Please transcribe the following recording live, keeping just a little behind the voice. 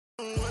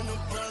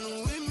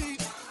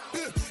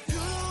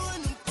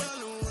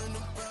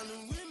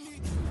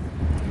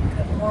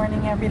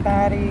Morning,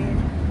 everybody.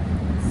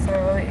 So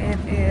it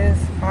is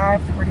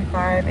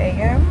 5:45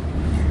 a.m.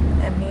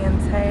 and me and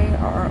Tay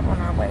are on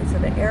our way to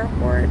the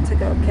airport to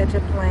go catch a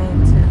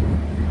plane to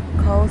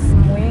Koh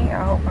Samui.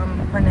 I hope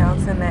I'm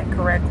pronouncing that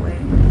correctly.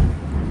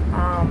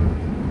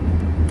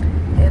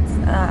 It's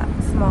a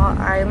small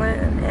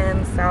island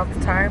in South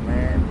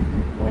Thailand.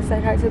 Want to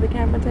say hi to the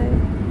camera, Tay?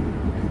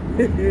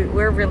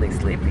 We're really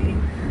sleepy.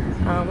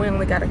 We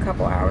only got a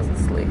couple hours of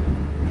sleep.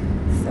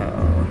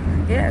 So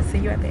yeah, see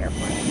you at the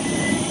airport.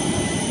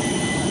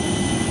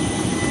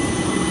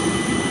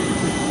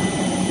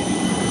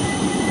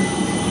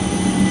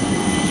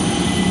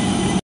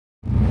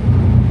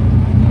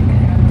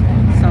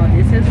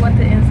 This is what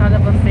the inside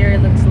of a ferry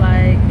looks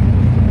like.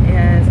 It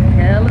has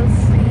hella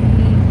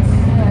seats.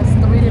 It has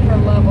 3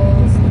 different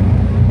levels.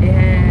 It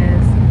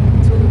has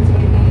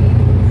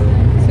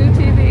two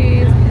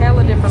TVs,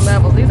 hella different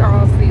levels. These are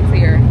all seats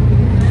here.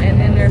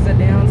 And then there's a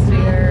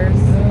downstairs,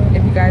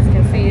 if you guys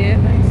can see it.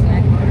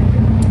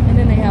 And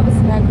then they have a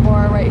snack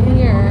bar right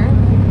here.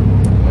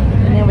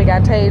 And then we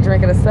got Tay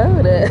drinking a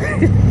soda.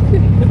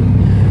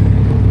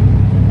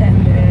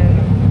 And then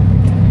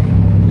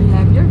we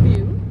have your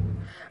view.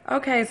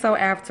 Okay, so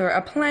after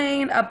a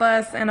plane, a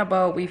bus, and a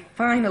boat, we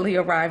finally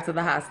arrived to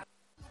the hostel.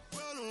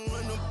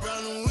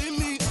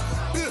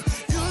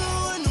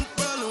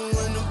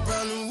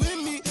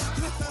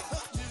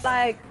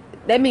 Like,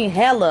 that mean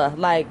hella.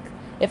 Like,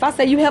 if I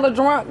say you hella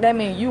drunk, that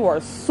mean you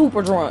are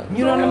super drunk.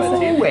 You know what I'm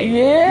saying?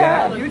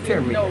 Yeah. You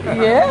tell me.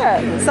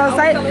 Yeah. So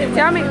say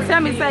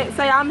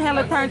I'm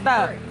hella turned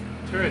up.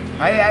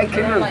 I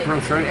cannot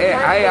pronounce it.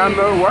 I am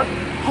what?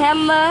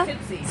 Hella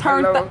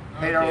turned up.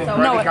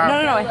 No,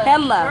 hella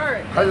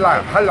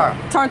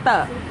turned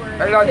up.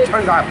 Hella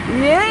turned up.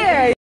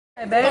 Yeah.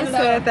 They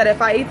said that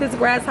if I eat this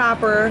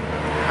grasshopper,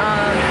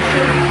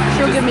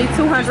 she'll give me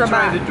 200 Try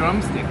baht. the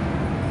drumstick.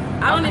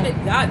 I don't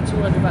even got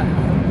 200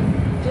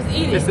 baht. Just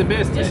eat it. It's the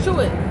best. Just chew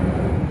it.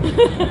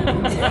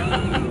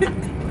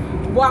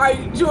 Why are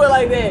you chewing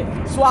like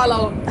that?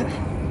 Swallow.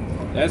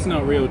 That's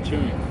not real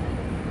chewing.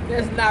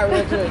 That's not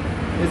real chewing.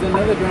 There's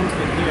another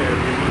drumstick here.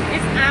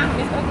 It's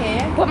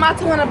okay. Put my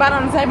 200 baht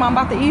on the table. I'm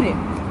about to eat it.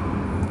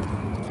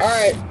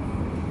 Alright.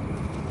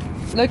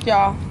 Look,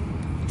 y'all.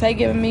 Tay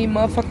giving me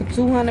motherfucking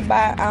 200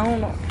 baht. I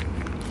don't know.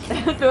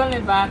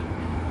 200 baht.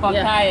 For I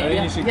Thai.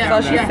 think you should So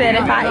count she that. said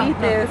if I eat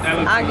this, That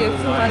looks I give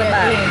really 200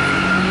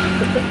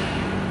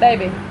 baht.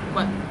 Baby,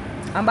 What?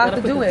 I'm about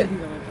to do it.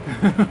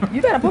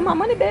 You better put my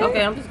money back.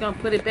 Okay, I'm just gonna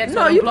put it back. So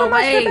No, it don't you blow put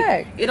my shit away.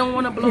 back. It don't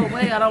want to blow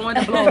away. I don't want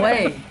it to blow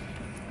away.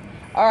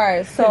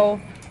 Alright, so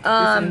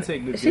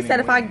intake looks she said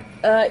if I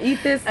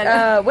eat this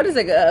what is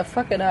it?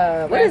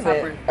 What is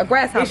it? A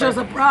grasshopper. It's your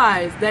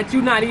surprise that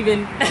you're not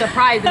even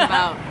surprised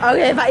about.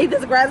 Okay, if I eat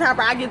this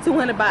grasshopper, I get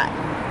 200 baht.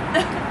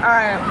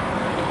 Alright.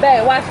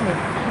 Babe, watch me.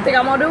 You think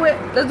I'm gonna do it?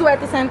 Let's do it at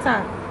the same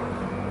time.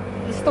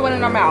 Let's throw it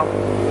in our mouth.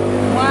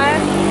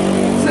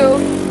 1, 2,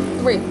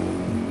 3.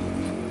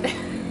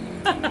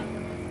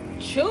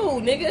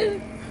 Chew, nigga.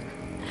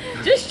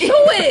 Just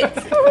chew it.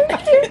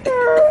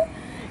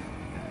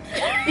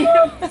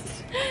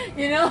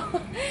 You know,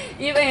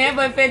 even have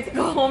my friends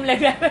go home like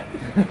that.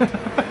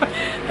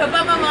 So,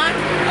 Mama,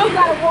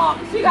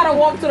 she gotta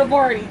walk to the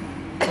party.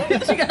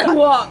 She gotta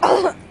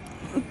walk.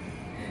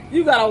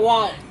 You gotta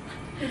walk.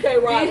 You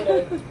can't ride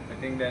with her. I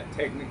think that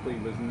technically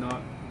was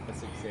not a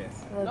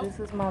success. So this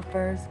is my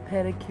first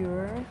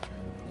pedicure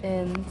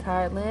in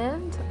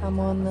Thailand. I'm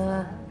on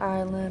the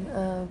island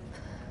of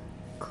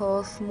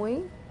Koh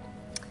Samui,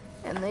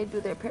 and they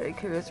do their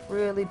pedicures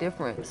really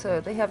different. So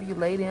they have you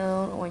lay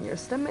down on your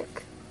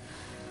stomach,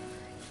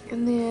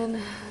 and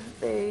then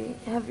they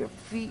have your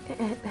feet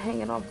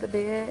hanging off the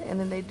bed, and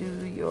then they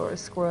do your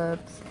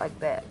scrubs like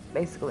that,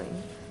 basically.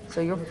 So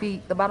your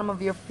feet, the bottom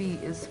of your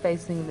feet is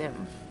facing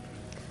them.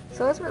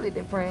 So it's really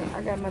different.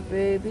 I got my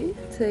baby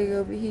Tay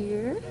over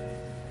here.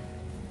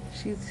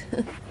 She's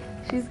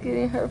she's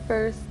getting her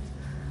first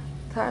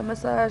Thai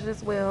massage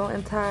as well,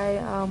 and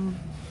Thai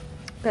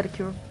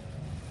pedicure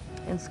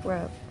and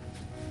scrub.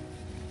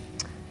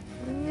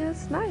 And yeah,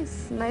 it's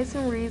nice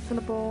and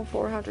reasonable.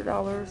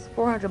 $400,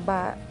 400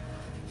 baht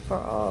for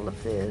all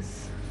of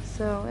this.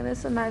 So, and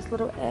it's a nice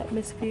little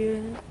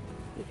atmosphere,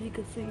 if you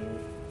could see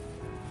it.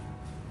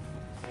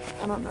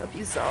 I don't know if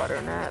you saw it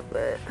or not,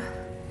 but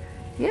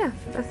yeah,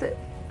 that's it.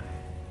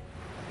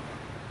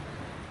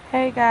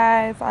 Hey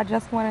guys, I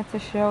just wanted to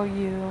show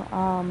you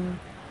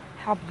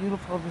how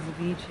beautiful this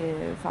beach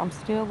is. I'm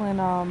still in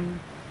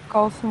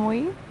Koh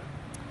Samui,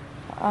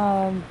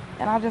 and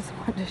I just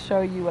wanted to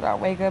show you what I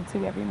wake up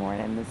to every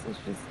morning. This is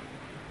just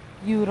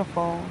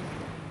beautiful,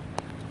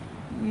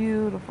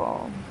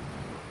 beautiful.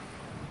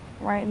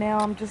 Right now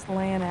I'm just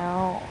laying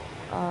out,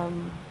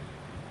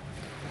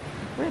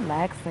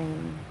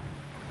 relaxing,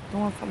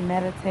 doing some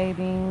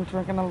meditating,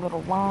 drinking a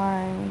little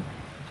wine,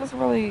 just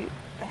really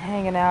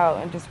hanging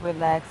out and just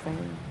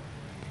relaxing.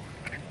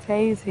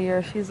 Tay's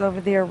here, she's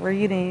over there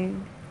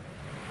reading,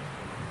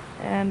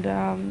 and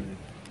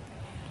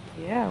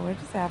yeah, we're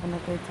just having a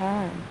good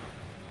time.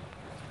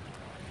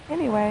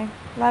 Anyway,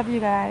 love you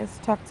guys.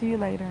 Talk to you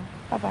later.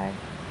 Bye bye.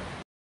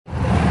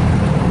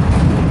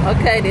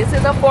 Okay, this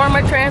is a form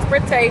of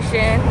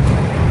transportation.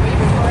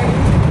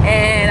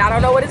 And I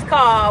don't know what it's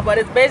called, but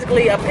it's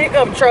basically a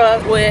pickup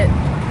truck with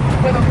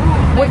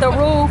a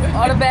roof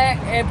on the back,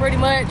 and pretty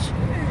much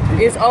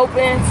it's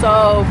open,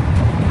 so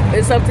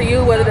it's up to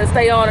you whether to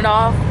stay on and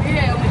off.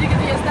 Yeah, when you get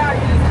to your stop,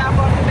 you just hop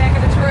on the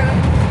back of the truck.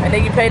 And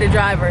then you pay the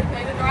driver.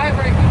 Pay the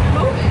driver and keep it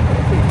moving.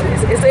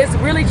 It's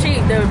really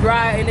cheap to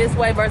drive in this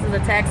way versus a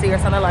taxi or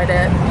something like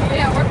that.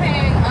 Yeah, we're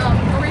paying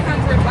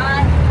 300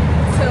 baht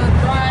to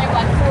drive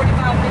like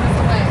 45 minutes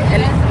away,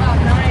 and that's about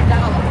 $9.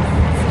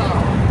 So,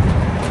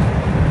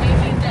 ain't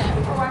need that.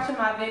 For watching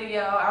my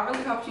video, I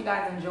really hope you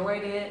guys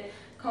enjoyed it.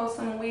 Koh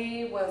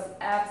Samui was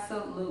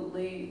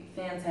absolutely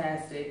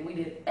fantastic. We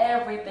did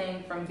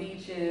everything from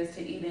beaches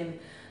to eating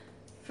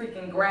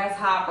freaking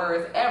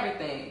grasshoppers,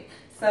 everything.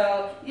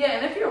 So yeah,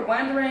 and if you're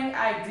wondering,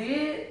 I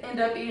did end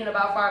up eating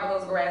about 5 of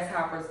those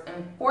grasshoppers.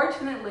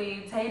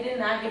 Unfortunately, Tay did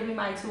not give me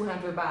my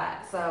 200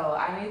 baht, so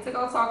I need to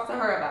go talk to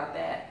her about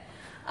that.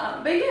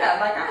 But yeah,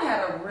 like I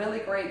had a really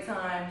great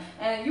time,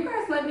 and you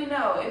guys let me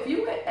know if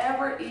you would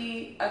ever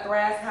eat a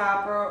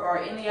grasshopper or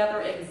any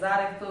other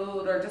exotic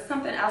food or just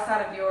something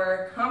outside of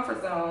your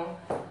comfort zone.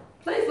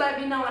 Please let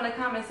me know in the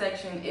comment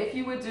section if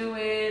you would do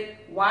it,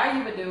 why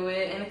you would do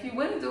it, and if you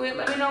wouldn't do it,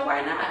 let me know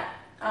why not.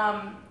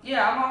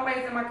 Yeah, I'm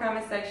always in my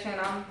comment section.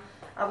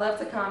 I love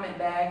to comment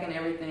back and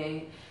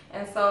everything.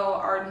 And so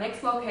our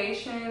next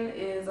location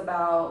is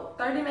about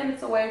 30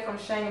 minutes away from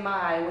Chiang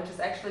Mai, which is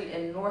actually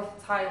in North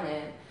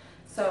Thailand.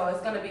 So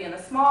it's going to be in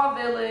a small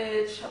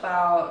village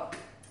about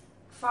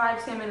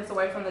 5-10 minutes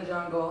away from the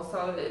jungle.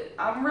 So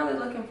I'm really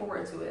looking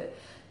forward to it.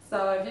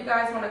 So if you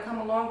guys want to come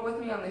along with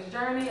me on this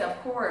journey, of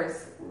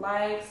course,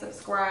 like,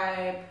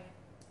 subscribe,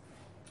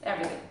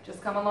 everything.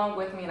 Just come along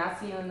with me, and I'll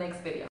see you in the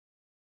next video.